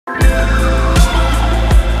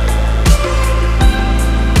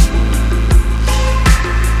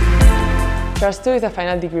TRUSTTO is a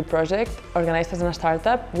final degree project organized as a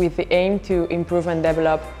startup with the aim to improve and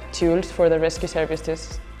develop tools for the rescue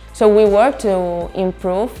services. So we work to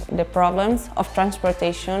improve the problems of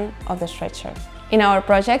transportation of the stretcher. In our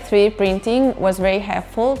project, 3D printing was very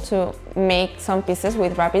helpful to make some pieces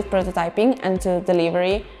with rapid prototyping and to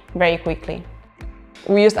delivery very quickly.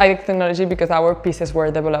 We used IDEX technology because our pieces were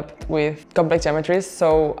developed with complex geometries,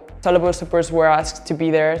 so soluble supers were asked to be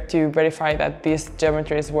there to verify that these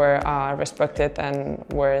geometries were respected and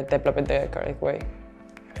were developed the correct way.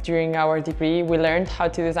 During our degree, we learned how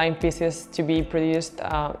to design pieces to be produced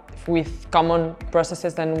with common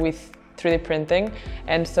processes and with 3D printing,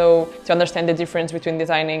 and so to understand the difference between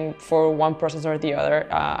designing for one process or the other,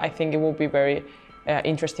 I think it will be very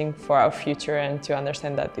interesting for our future and to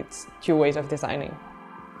understand that it's two ways of designing.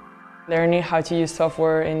 Learning how to use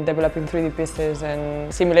software in developing 3D pieces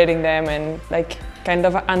and simulating them and kind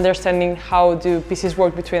of understanding how do pieces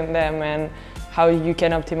work between them and how you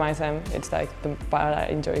can optimize them, it's the part I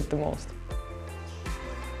enjoy the most.